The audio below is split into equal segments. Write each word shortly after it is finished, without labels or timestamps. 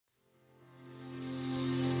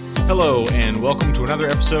Hello, and welcome to another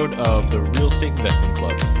episode of the Real Estate Investing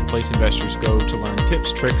Club, the place investors go to learn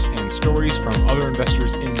tips, tricks, and stories from other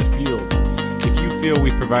investors in the field. If you feel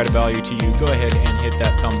we provide value to you, go ahead and hit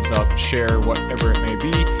that thumbs up, share whatever it may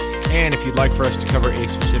be, and if you'd like for us to cover a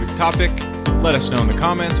specific topic, let us know in the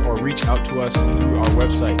comments or reach out to us through our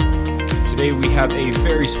website. Today we have a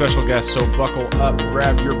very special guest, so buckle up,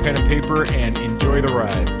 grab your pen and paper, and enjoy the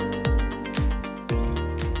ride.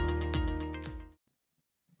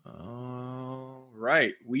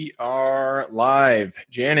 Right, we are live.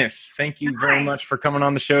 Janis, thank you very much for coming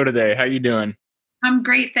on the show today. How you doing? I'm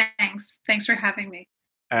great, thanks. Thanks for having me.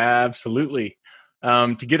 Absolutely.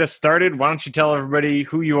 To get us started, why don't you tell everybody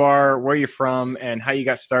who you are, where you're from, and how you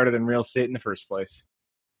got started in real estate in the first place?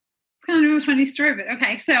 It's kind of a funny story, but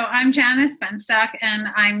okay. So I'm Janis Benstock, and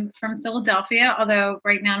I'm from Philadelphia, although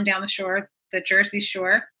right now I'm down the shore, the Jersey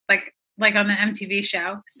Shore, like on the MTV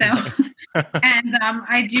show. So, and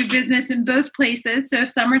I do business in both places. So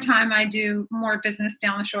summertime, I do more business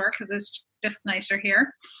down the shore because it's just nicer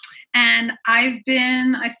here. And I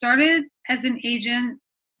started as an agent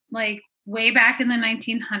like way back in the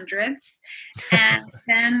 1900s. And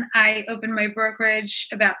then I opened my brokerage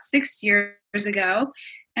about 6 years ago.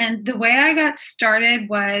 And the way I got started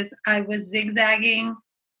was I was zigzagging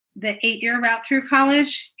the 8-year route through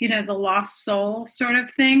college, the lost soul sort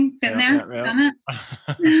of thing. Been there, done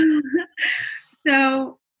it.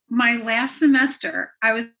 So my last semester,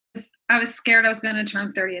 I was scared I was going to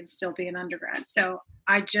turn 30 and still be an undergrad. So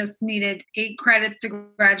I just needed 8 credits to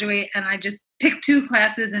graduate, and I just picked 2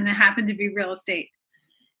 classes, and it happened to be real estate.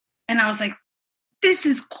 And I was like, this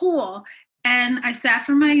is cool. And I sat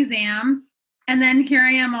for my exam, and then here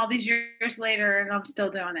I am all these years later, and I'm still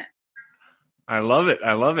doing it. I love it.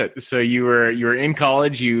 I love it. So you were in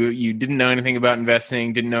college. You didn't know anything about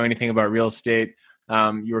investing, didn't know anything about real estate.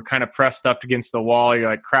 You were kind of pressed up against the wall. You're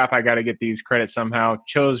like, crap, I got to get these credits somehow.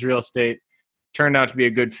 Chose real estate. Turned out to be a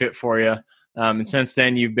good fit for you. And since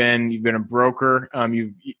then, you've been a broker.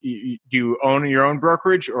 Do you own your own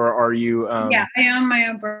brokerage, or are you? Yeah, I own my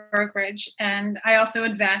own brokerage, and I also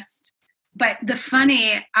invest. But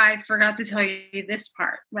I forgot to tell you this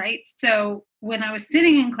part, right? So when I was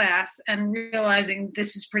sitting in class and realizing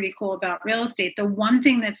this is pretty cool about real estate, the one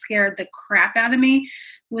thing that scared the crap out of me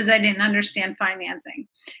was I didn't understand financing.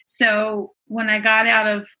 So when I got out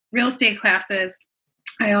of real estate classes,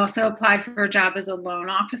 I also applied for a job as a loan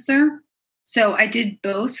officer. So I did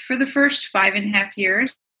both for the first 5.5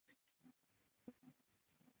 years.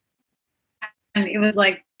 And it was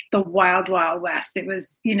like the wild, wild west. It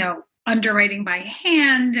was, underwriting by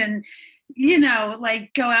hand and,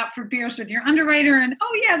 go out for beers with your underwriter and,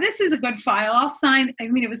 oh yeah, this is a good file. I'll sign. I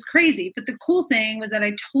mean, it was crazy. But the cool thing was that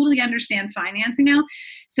I totally understand financing now.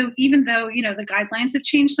 So even though, the guidelines have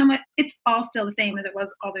changed somewhat, it's all still the same as it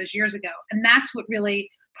was all those years ago. And that's what really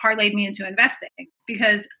parlayed me into investing,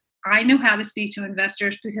 because I know how to speak to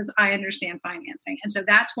investors because I understand financing. And so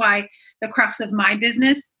that's why the crux of my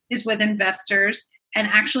business is with investors. And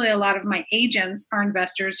actually, a lot of my agents are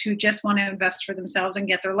investors who just want to invest for themselves and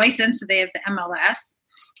get their license. So they have the MLS.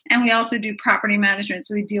 And we also do property management.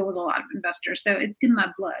 So we deal with a lot of investors. So it's in my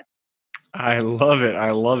blood. I love it.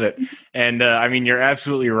 I love it. And you're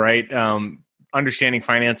absolutely right. Understanding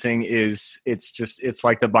financing it's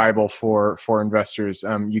like the Bible for investors.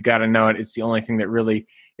 You got to know it. It's the only thing that really,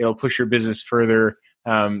 it'll push your business further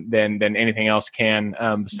than anything else can,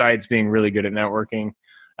 besides being really good at networking.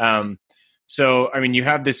 So, you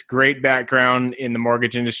have this great background in the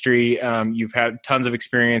mortgage industry. You've had tons of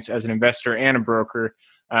experience as an investor and a broker.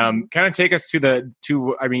 Kind of take us to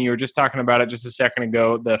you were just talking about it just a second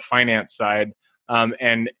ago, the finance side.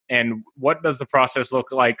 And what does the process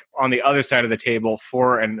look like on the other side of the table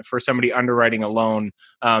for somebody underwriting a loan?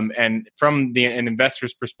 And from an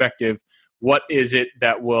investor's perspective, what is it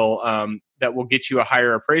that will get you a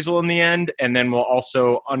higher appraisal in the end, and then will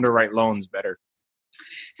also underwrite loans better?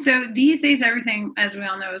 So these days, everything, as we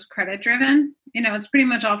all know, is credit driven. It's pretty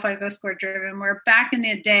much all FICO score driven, where back in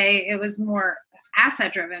the day, it was more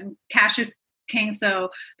asset driven. Cash is king. So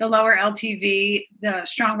the lower LTV, the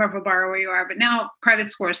stronger of a borrower you are. But now credit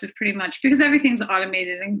scores have pretty much, because everything's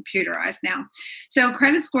automated and computerized now. So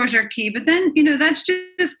credit scores are key. But then, that's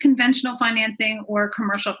just conventional financing or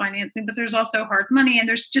commercial financing. But there's also hard money, and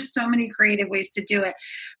there's just so many creative ways to do it.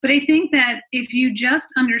 But I think that if you just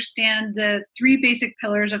understand the 3 basic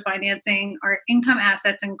pillars of financing are income,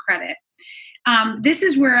 assets, and credit, this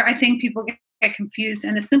is where I think people get confused.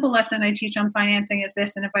 And the simple lesson I teach on financing is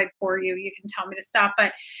this, and if I bore you, you can tell me to stop.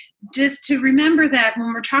 But just to remember that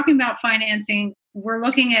when we're talking about financing, we're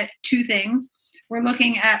looking at 2 things. We're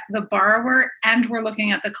looking at the borrower and we're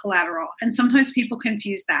looking at the collateral. And sometimes people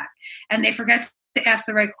confuse that and they forget to ask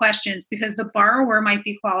the right questions, because the borrower might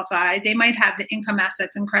be qualified. They might have the income,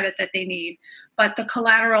 assets, and credit that they need, but the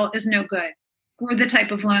collateral is no good, or the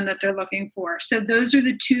type of loan that they're looking for. So those are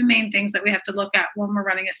the two main things that we have to look at when we're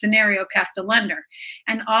running a scenario past a lender.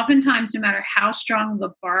 And oftentimes, no matter how strong the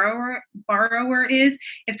borrower is,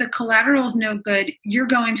 if the collateral is no good, you're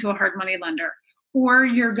going to a hard money lender, or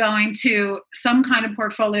you're going to some kind of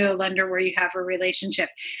portfolio lender where you have a relationship.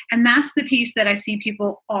 And that's the piece that I see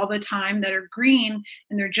people all the time that are green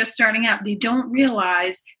and they're just starting out. They don't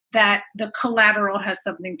realize that the collateral has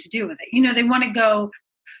something to do with it. They want to go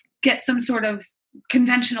get some sort of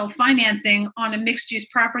conventional financing on a mixed use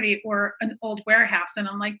property or an old warehouse. And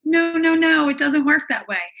I'm like, no, it doesn't work that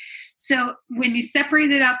way. So when you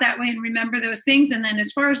separate it out that way and remember those things, and then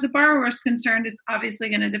as far as the borrower is concerned, it's obviously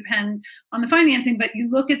going to depend on the financing, but you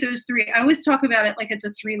look at those three. I always talk about it like it's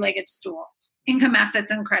a three-legged stool: income,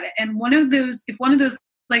 assets, and credit. And if one of those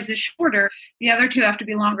legs is shorter, the other two have to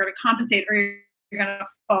be longer to compensate, or you're going to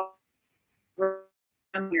fall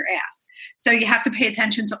on your ass. So you have to pay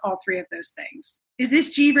attention to all three of those things. Is this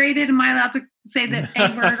G-rated? Am I allowed to say the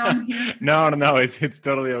A word on here? No. It's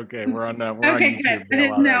totally okay. We're on okay, on good. I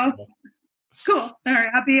didn't know. Cool. All right.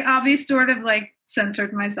 I'll be sort of like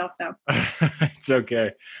censored myself though. It's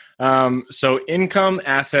okay. So income,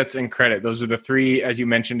 assets, and credit. Those are the three, as you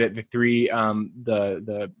mentioned it, the three,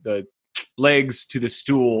 the legs to the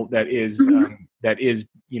stool that is,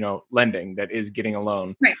 lending, that is getting a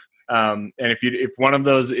loan. Right. And if one of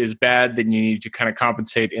those is bad, then you need to kind of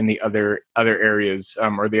compensate in the other areas,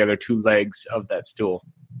 or the other two legs of that stool.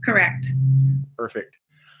 Correct. Perfect.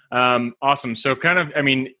 Awesome. So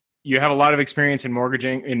you have a lot of experience in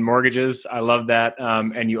mortgages. I love that.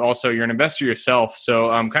 And you're an investor yourself. So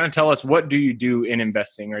kind of tell us, what do you do in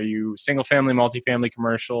investing? Are you single family, multifamily,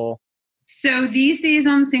 commercial? So these days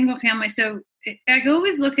on single family. So I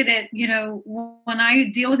always look at it, when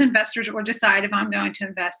I deal with investors or decide if I'm going to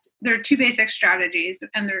invest, there are two basic strategies,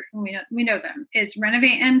 and we know them, is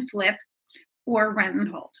renovate and flip or rent and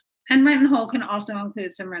hold. And rent and hold can also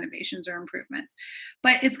include some renovations or improvements.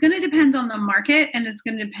 But it's going to depend on the market, and it's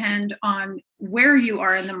going to depend on where you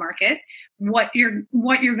are in the market, what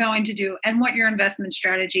you're going to do, and what your investment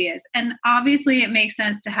strategy is. And obviously it makes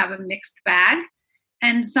sense to have a mixed bag.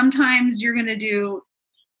 And sometimes you're going to do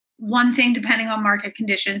one thing depending on market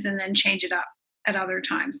conditions and then change it up at other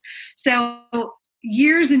times. So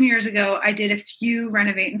years and years ago, I did a few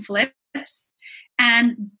renovate and flips,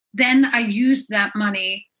 and then I used that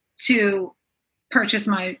money to purchase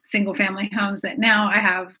my single family homes that now I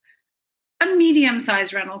have a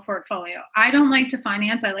medium-sized rental portfolio. I don't like to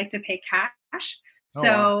finance. I like to pay cash.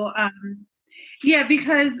 Oh, wow.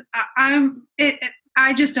 Because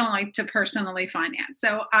I just don't like to personally finance.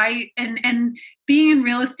 So and being in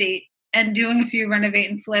real estate and doing a few renovate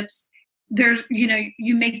and flips, there's,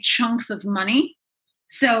 you make chunks of money.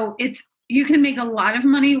 So you can make a lot of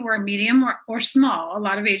money or medium or small. A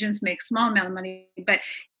lot of agents make small amount of money, but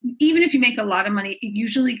even if you make a lot of money, it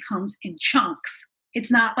usually comes in chunks. It's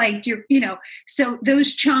not like so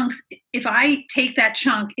those chunks, if I take that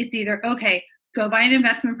chunk, it's either, okay, go buy an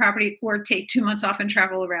investment property or take 2 months off and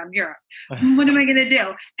travel around Europe. What am I going to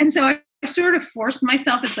do? And so I sort of forced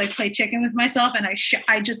myself. It's like play chicken with myself. And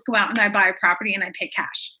I just go out and I buy a property and I pay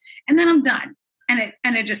cash, and then I'm done. And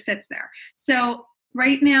it just sits there. So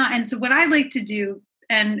right now, and so what I like to do,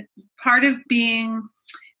 and part of being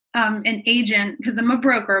an agent, because I'm a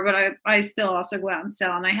broker, but I still also go out and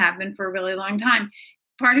sell, and I have been for a really long time.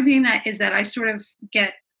 Part of being that is that I sort of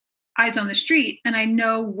get eyes on the street and I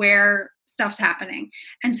know where stuff's happening.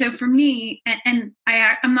 And so for me, and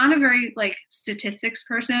I'm not a very statistics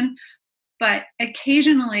person, but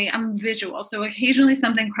occasionally I'm visual. So occasionally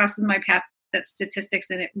something crosses my path that's statistics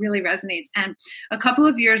and it really resonates. And a couple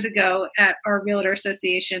of years ago at our Realtor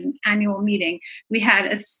Association annual meeting, we had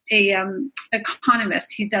a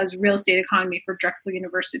economist. He does real estate economy for Drexel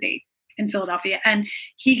University in Philadelphia. And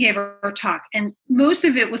he gave a talk, and most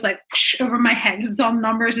of it was like over my head. It's all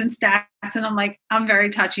numbers and stats. And I'm like, I'm very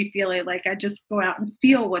touchy-feely. Like I just go out and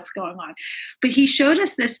feel what's going on. But he showed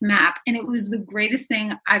us this map, and it was the greatest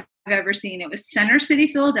thing I've ever seen. It was Center City,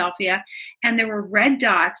 Philadelphia, and there were red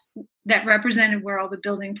dots that represented where all the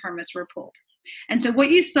building permits were pulled. And so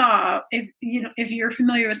what you saw, if you're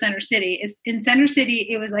familiar with Center City, is in Center City,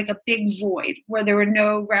 it was like a big void where there were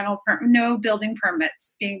no no building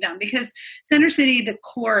permits being done, because Center City, the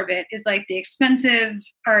core of it is like the expensive,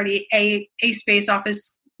 already a space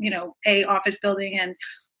office, a office building and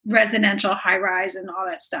residential high rise and all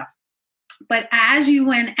that stuff. But as you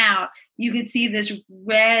went out, you could see this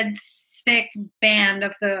red, thick band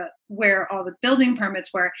of where all the building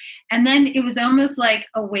permits were. And then it was almost like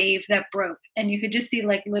a wave that broke, and you could just see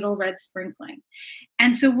like little red sprinkling.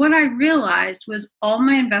 And so what I realized was all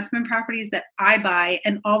my investment properties that I buy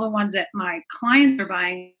and all the ones that my clients are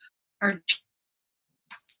buying are just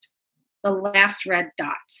the last red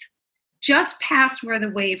dots, just past where the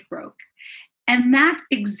wave broke. And that's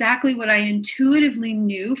exactly what I intuitively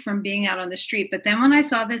knew from being out on the street. But then when I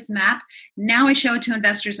saw this map, now I show it to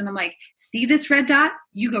investors and I'm like, see this red dot?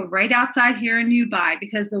 You go right outside here and you buy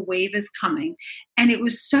because the wave is coming. And it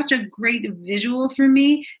was such a great visual for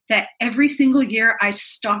me that every single year I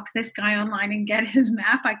stalk this guy online and get his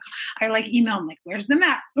map. I like email him like, where's the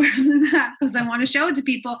map? Where's the map? Because I want to show it to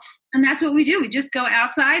people. And that's what we do. We just go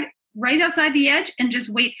outside, right outside the edge, and just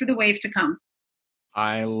wait for the wave to come.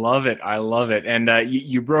 I love it. I love it. And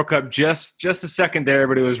you broke up just a second there,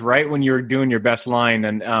 but it was right when you were doing your best line.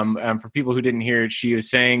 And for people who didn't hear it, she was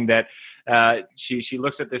saying that she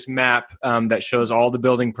looks at this map that shows all the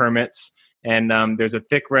building permits, and there's a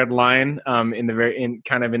thick red line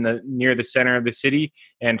near the center of the city,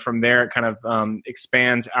 and from there it kind of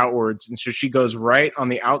expands outwards. And so she goes right on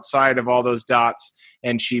the outside of all those dots,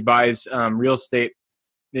 and she buys real estate,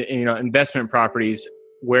 investment properties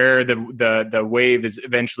where the wave is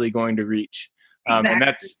eventually going to reach. Exactly.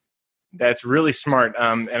 And that's really smart.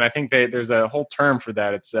 And I think there's a whole term for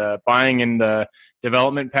that. It's buying in the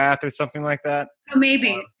development path or something like that. Oh,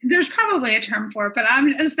 maybe there's probably a term for it, but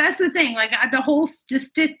that's the thing. Like the whole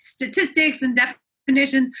statistics and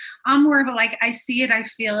definitions, I'm more of a I see it, I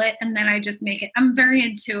feel it, and then I just make it. I'm very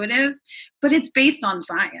intuitive, but it's based on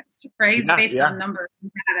science, right? It's based on numbers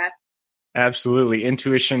and data. Absolutely.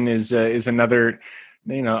 Intuition is another,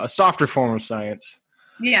 a softer form of science.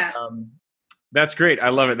 Yeah. That's great. I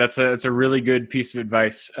love it. That's a really good piece of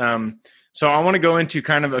advice. So I want to go into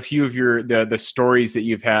kind of a few of the stories that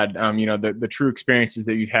you've had, the true experiences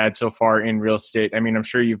that you've had so far in real estate. I mean, I'm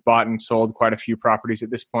sure you've bought and sold quite a few properties at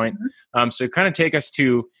this point. Mm-hmm. So kind of take us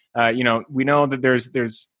to, we know that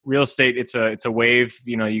there's real estate. It's a wave,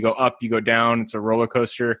 you go up, you go down, it's a roller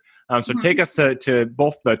coaster. So mm-hmm. Take us to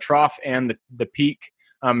both the trough and the peak.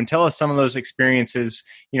 And tell us some of those experiences,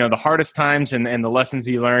 the hardest times and the lessons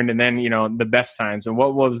you learned, and then, the best times. And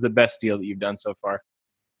what was the best deal that you've done so far?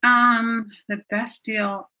 The best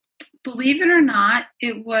deal, believe it or not,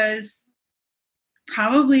 it was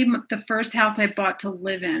probably the first house I bought to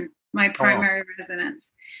live in, my primary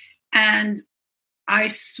residence. And I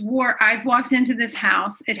swore I walked into this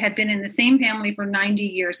house. It had been in the same family for 90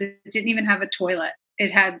 years. It didn't even have a toilet.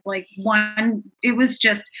 It had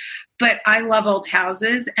but I love old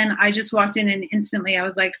houses. And I just walked in and instantly I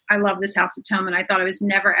was like, I love this house at home. And I thought I was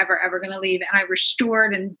never, ever, ever going to leave. And I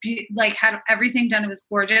restored and had everything done. It was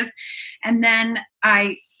gorgeous. And then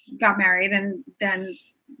I got married and then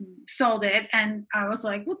sold it. And I was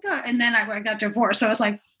like, and then I got divorced. So I was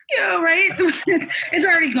like, right? It's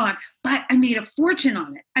already gone. But I made a fortune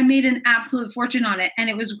on it. I made an absolute fortune on it. And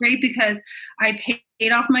it was great because I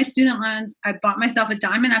paid off my student loans. I bought myself a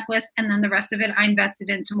diamond necklace. And then the rest of it, I invested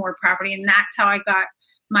into more property. And that's how I got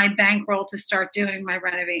my bankroll to start doing my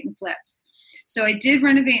renovate and flips. So I did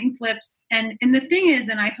renovate and flips. And the thing is,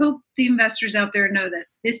 and I hope the investors out there know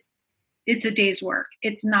this, it's a day's work.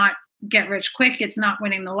 It's not get rich quick. It's not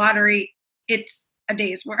winning the lottery. It's a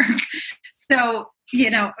day's work. So,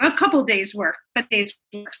 a couple days work, but days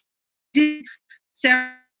work. Did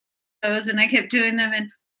several those, and I kept doing them.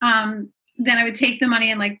 And then I would take the money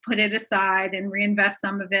and put it aside and reinvest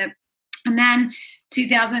some of it. And then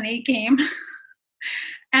 2008 came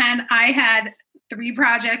and I had 3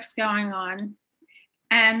 projects going on,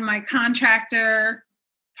 and my contractor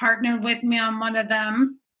partnered with me on one of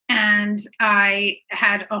them. And I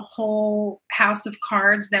had a whole house of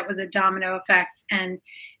cards that was a domino effect. And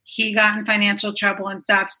he got in financial trouble and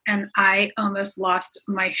stopped. And I almost lost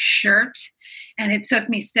my shirt. And it took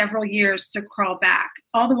me several years to crawl back,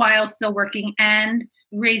 all the while still working and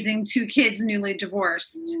raising 2 kids newly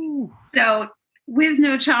divorced. Ooh. So with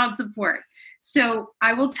no child support. So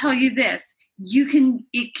I will tell you this,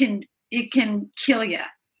 it can kill you.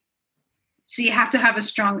 So you have to have a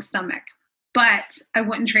strong stomach. But I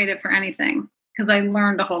wouldn't trade it for anything because I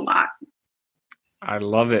learned a whole lot. I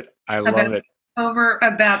love it.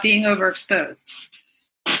 About being overexposed.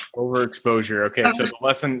 Overexposure. Okay. So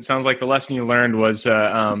sounds like the lesson you learned was,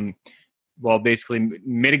 basically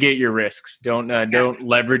mitigate your risks. Don't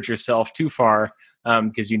leverage yourself too far.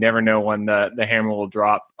 Because you never know when the hammer will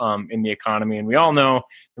drop in the economy. And we all know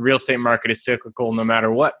the real estate market is cyclical no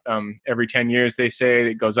matter what. Every 10 years, they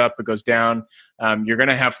say it goes up, it goes down. You're going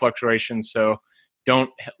to have fluctuations. So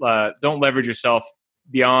don't leverage yourself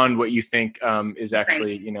beyond what you think is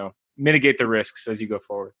actually, mitigate the risks as you go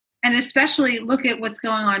forward. And especially look at what's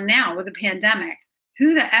going on now with the pandemic.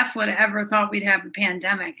 Who the F would have ever thought we'd have a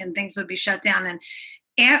pandemic and things would be shut down? And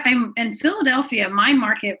in Philadelphia, my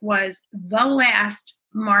market was the last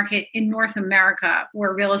market in North America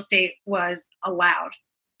where real estate was allowed,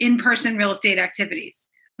 in-person real estate activities.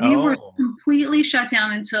 We were completely shut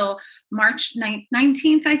down until March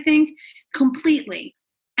 19th, I think, completely.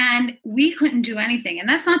 And we couldn't do anything. And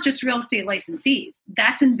that's not just real estate licensees.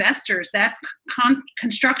 That's investors. That's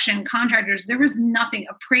construction contractors. There was nothing.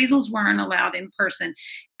 Appraisals weren't allowed in person.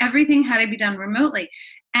 Everything had to be done remotely.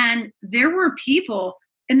 And there were people,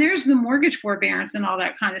 and there's the mortgage forbearance and all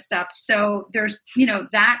that kind of stuff. So there's,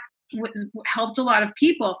 that helped a lot of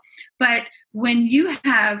people. But when you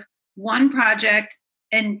have one project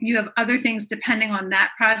and you have other things depending on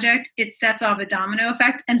that project, it sets off a domino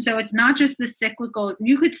effect. And so it's not just the cyclical.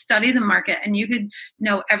 You could study the market and you could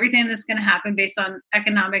know everything that's going to happen based on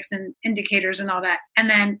economics and indicators and all that. And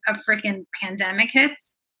then a freaking pandemic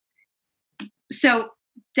hits. So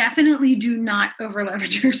definitely do not over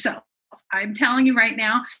leverage yourself. I'm telling you right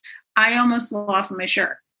now, I almost lost my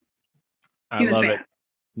shirt. I love it.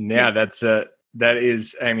 Yeah, that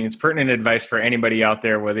is, it's pertinent advice for anybody out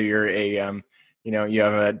there, whether you're you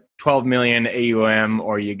have a 12 million AUM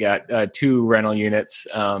or you got 2 rental units.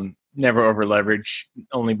 Never over leverage.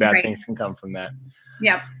 Only bad things can come from that.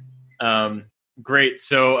 Yep. Great.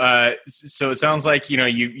 So it sounds like,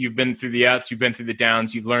 you've been through the ups, you've been through the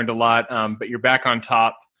downs, you've learned a lot, but you're back on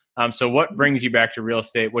top. So what brings you back to real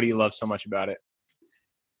estate? What do you love so much about it?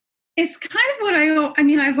 It's kind of what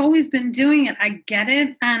I've always been doing it. I get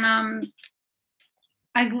it. And,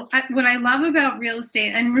 what I love about real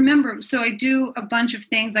estate, and remember, so I do a bunch of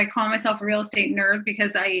things. I call myself a real estate nerd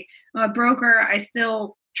because I'm a broker. I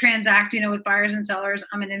still transact, with buyers and sellers.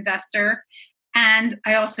 I'm an investor. And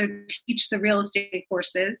I also teach the real estate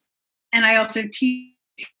courses. And I also teach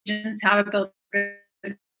agents how to build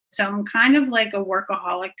business. So I'm kind of like a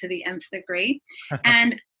workaholic to the nth degree.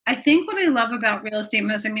 And I think what I love about real estate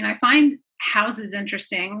most, I find houses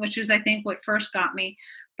interesting, which is, I think, what first got me.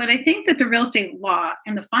 But I think that the real estate law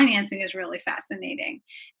and the financing is really fascinating.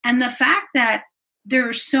 And the fact that there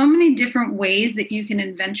are so many different ways that you can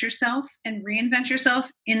invent yourself and reinvent yourself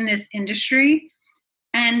in this industry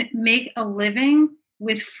and make a living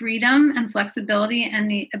with freedom and flexibility and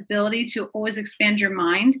the ability to always expand your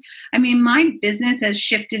mind. My business has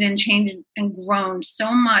shifted and changed and grown so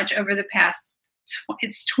much over the past,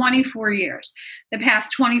 it's 24 years, the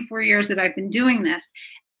past 24 years that I've been doing this.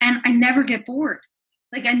 And I never get bored.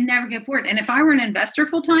 I never get bored. And if I were an investor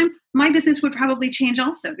full time, my business would probably change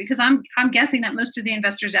also, because I'm guessing that most of the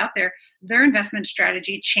investors out there, their investment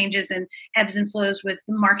strategy changes and ebbs and flows with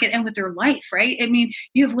the market and with their life, right?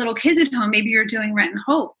 You have little kids at home. Maybe you're doing rent and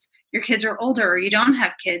holds. Your kids are older, or you don't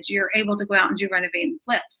have kids. You're able to go out and do renovate and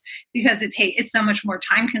flips because it's so much more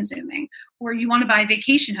time consuming. Or you want to buy a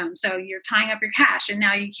vacation home, so you're tying up your cash and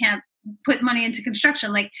now you can't put money into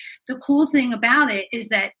construction. The cool thing about it is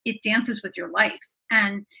that it dances with your life.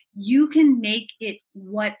 And you can make it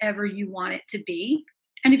whatever you want it to be.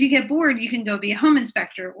 And if you get bored, you can go be a home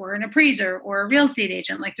inspector or an appraiser or a real estate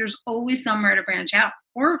agent. There's always somewhere to branch out,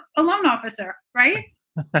 or a loan officer, right?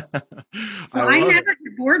 I never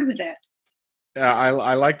get bored with it. Yeah,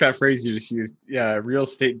 I like that phrase you just used. Yeah, real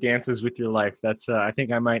estate dances with your life. That's I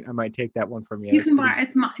think I might take that one from you. You can buy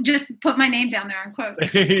just put my name down there in quotes.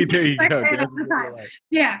 There you go.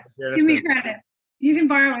 Yeah, give me credit. You can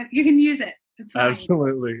borrow it. You can use it.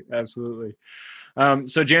 Absolutely.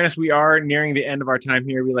 So Janis, we are nearing the end of our time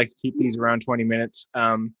here. We like to keep these around 20 minutes.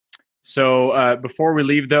 So before we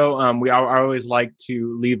leave, though, I always like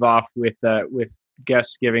to leave off with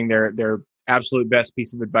guests giving their absolute best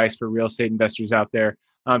piece of advice for real estate investors out there.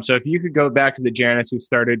 So if you could go back to the Janis who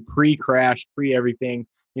started pre-crash, pre-everything,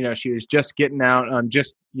 she was just getting out,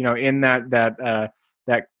 in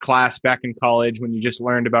that class back in college when you just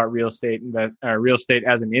learned about real estate and real estate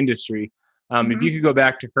as an industry. If you could go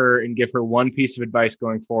back to her and give her one piece of advice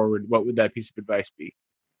going forward, what would that piece of advice be?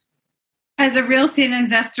 As a real estate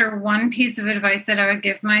investor, one piece of advice that I would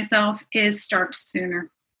give myself is start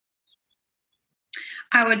sooner.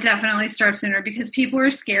 I would definitely start sooner because people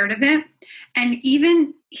are scared of it. And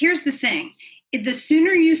even, here's the thing, the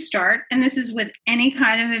sooner you start, and this is with any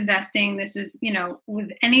kind of investing, this is,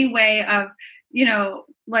 with any way of,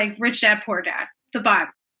 like Rich Dad, Poor Dad, the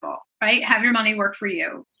Bible, right? Have your money work for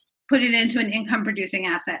you. Put it into an income producing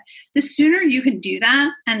asset. The sooner you can do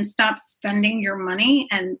that and stop spending your money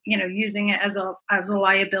and, using it as a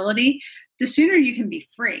liability, the sooner you can be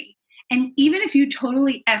free. And even if you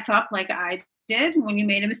totally F up like I did when you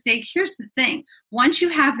made a mistake. Here's the thing. Once you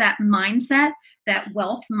have that mindset, that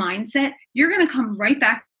wealth mindset, you're going to come right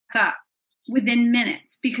back up within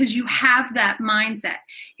minutes because you have that mindset.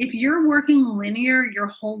 If you're working linear your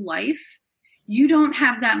whole life, you don't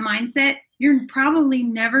have that mindset, you're probably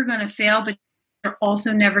never going to fail, but you're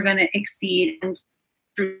also never going to exceed. And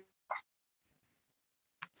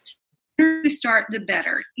you start, the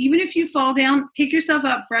better. Even if you fall down, pick yourself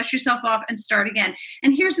up, brush yourself off, and start again.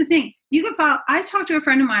 And here's the thing. You can follow. I talked to a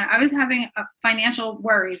friend of mine. I was having financial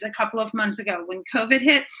worries a couple of months ago when COVID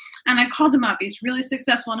hit, and I called him up. He's really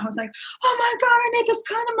successful, and I was like, "Oh my God, I made this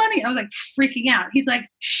kind of money." I was like freaking out. He's like,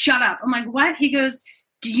 "Shut up." I'm like, "What?" He goes,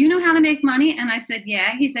 "Do you know how to make money?" And I said,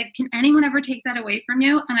 "Yeah." He's like, "Can anyone ever take that away from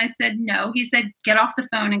you?" And I said, "No." He said, "Get off the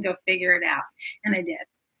phone and go figure it out." And I did.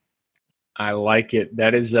 I like it.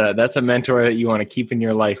 That's a mentor that you want to keep in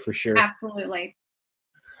your life for sure. Absolutely.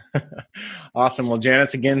 Awesome. Well,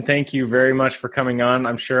 Janis, again, thank you very much for coming on.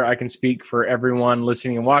 I'm sure I can speak for everyone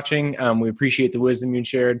listening and watching. We appreciate the wisdom you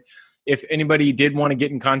shared. If anybody did want to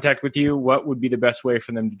get in contact with you, what would be the best way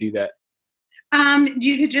for them to do that?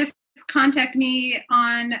 You could just contact me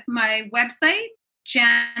on my website,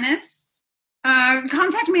 Janis.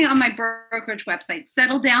 Contact me on my brokerage website,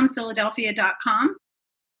 settledownphiladelphia.com.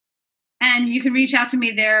 And you can reach out to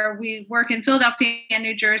me there. We work in Philadelphia and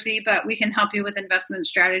New Jersey, but we can help you with investment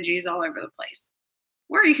strategies all over the place.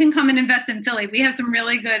 Or you can come and invest in Philly. We have some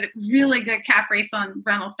really good cap rates on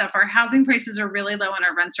rental stuff. Our housing prices are really low and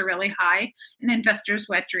our rents are really high. An investor's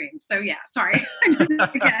wet dream. So yeah, sorry. I did it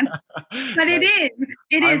again. But it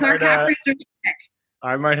is. Our cap rates are thick.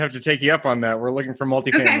 I might have to take you up on that. We're looking for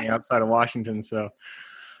multifamily outside of Washington. So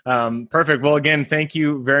perfect. Well, again, thank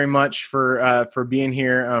you very much for being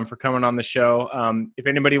here, for coming on the show. If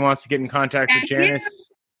anybody wants to get in contact with Janis,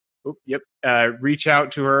 reach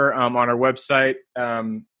out to her on our website.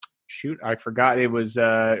 I forgot it was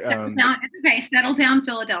Settle Down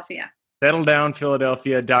Philadelphia.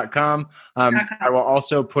 SettleDownPhiladelphia.com. I will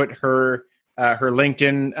also put her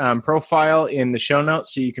LinkedIn profile in the show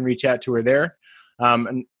notes, so you can reach out to her there.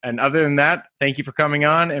 And other than that, thank you for coming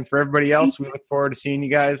on. And for everybody else, we look forward to seeing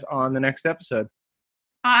you guys on the next episode.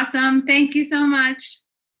 Awesome. Thank you so much.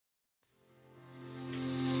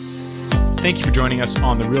 Thank you for joining us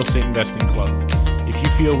on the Real Estate Investing Club. If you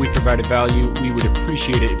feel we provided value, we would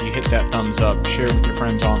appreciate it if you hit that thumbs up, share it with your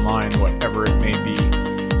friends online, whatever it may be.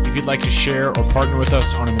 If you'd like to share or partner with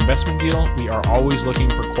us on an investment deal, we are always looking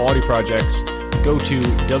for quality projects. Go to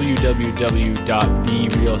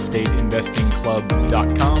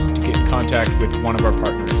www.therealestateinvestingclub.com to get in contact with one of our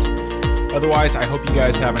partners. Otherwise, I hope you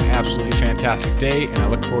guys have an absolutely fantastic day, and I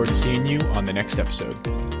look forward to seeing you on the next episode.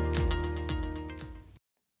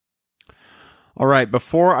 All right,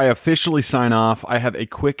 before I officially sign off, I have a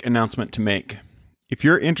quick announcement to make. If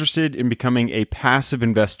you're interested in becoming a passive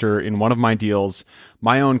investor in one of my deals,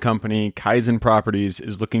 my own company, Kaizen Properties,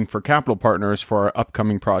 is looking for capital partners for our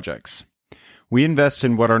upcoming projects. We invest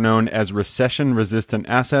in what are known as recession-resistant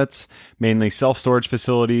assets, mainly self-storage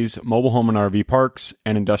facilities, mobile home and RV parks,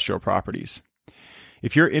 and industrial properties.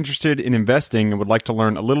 If you're interested in investing and would like to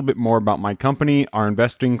learn a little bit more about my company, our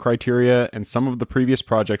investing criteria, and some of the previous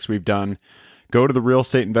projects we've done, go to the Real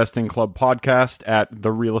Estate Investing Club podcast at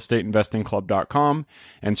therealestateinvestingclub.com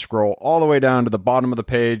and scroll all the way down to the bottom of the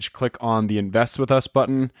page. Click on the Invest With Us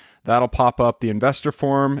button. That'll pop up the investor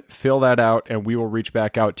form. Fill that out, and we will reach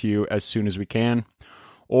back out to you as soon as we can.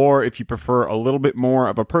 Or if you prefer a little bit more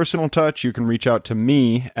of a personal touch, you can reach out to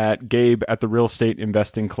me at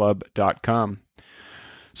gabe@therealestateinvestingclub.com.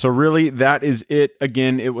 So really, that is it.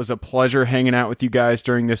 Again, it was a pleasure hanging out with you guys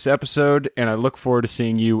during this episode, and I look forward to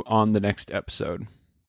seeing you on the next episode.